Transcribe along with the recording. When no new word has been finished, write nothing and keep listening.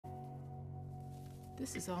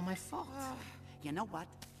This is all my fault. You know what?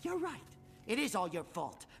 You're right. It is all your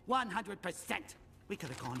fault. 100%. We could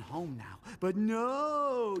have gone home now. But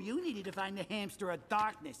no! You needed to find the hamster of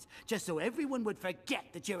darkness, just so everyone would forget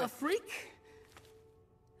that you're A freak?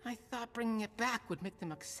 I thought bringing it back would make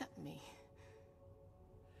them accept me.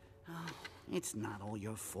 Oh, it's not all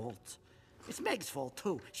your fault. It's Meg's fault,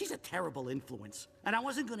 too. She's a terrible influence. And I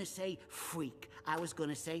wasn't gonna say freak. I was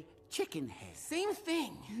gonna say Chickenhare. Same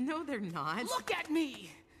thing. No, they're not. Look at me!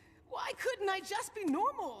 Why couldn't I just be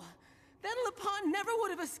normal? Then Lapon never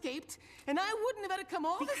would have escaped, and I wouldn't have had to come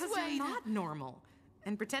all Because this way. you're not normal.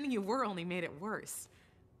 And pretending you were only made it worse.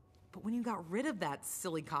 But when you got rid of that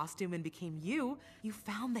silly costume and became you, you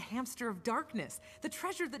found the hamster of darkness, the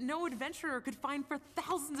treasure that no adventurer could find for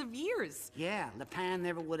thousands of years. Yeah, Lapin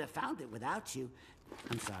never would have found it without you.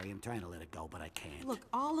 I'm sorry, I'm trying to let it go, but I can't. Look,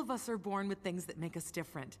 all of us are born with things that make us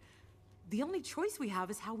different. The only choice we have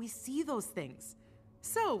is how we see those things.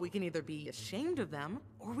 So we can either be ashamed of them,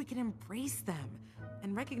 or we can embrace them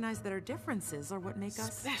and recognize that our differences are what make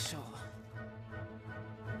us special.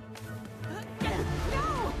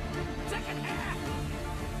 No! Chickenhare!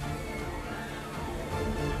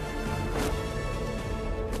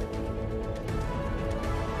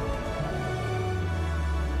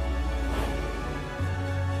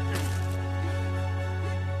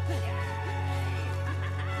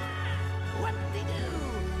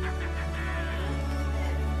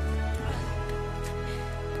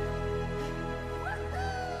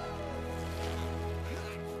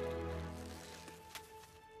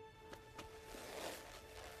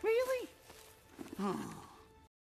 Really? Oh.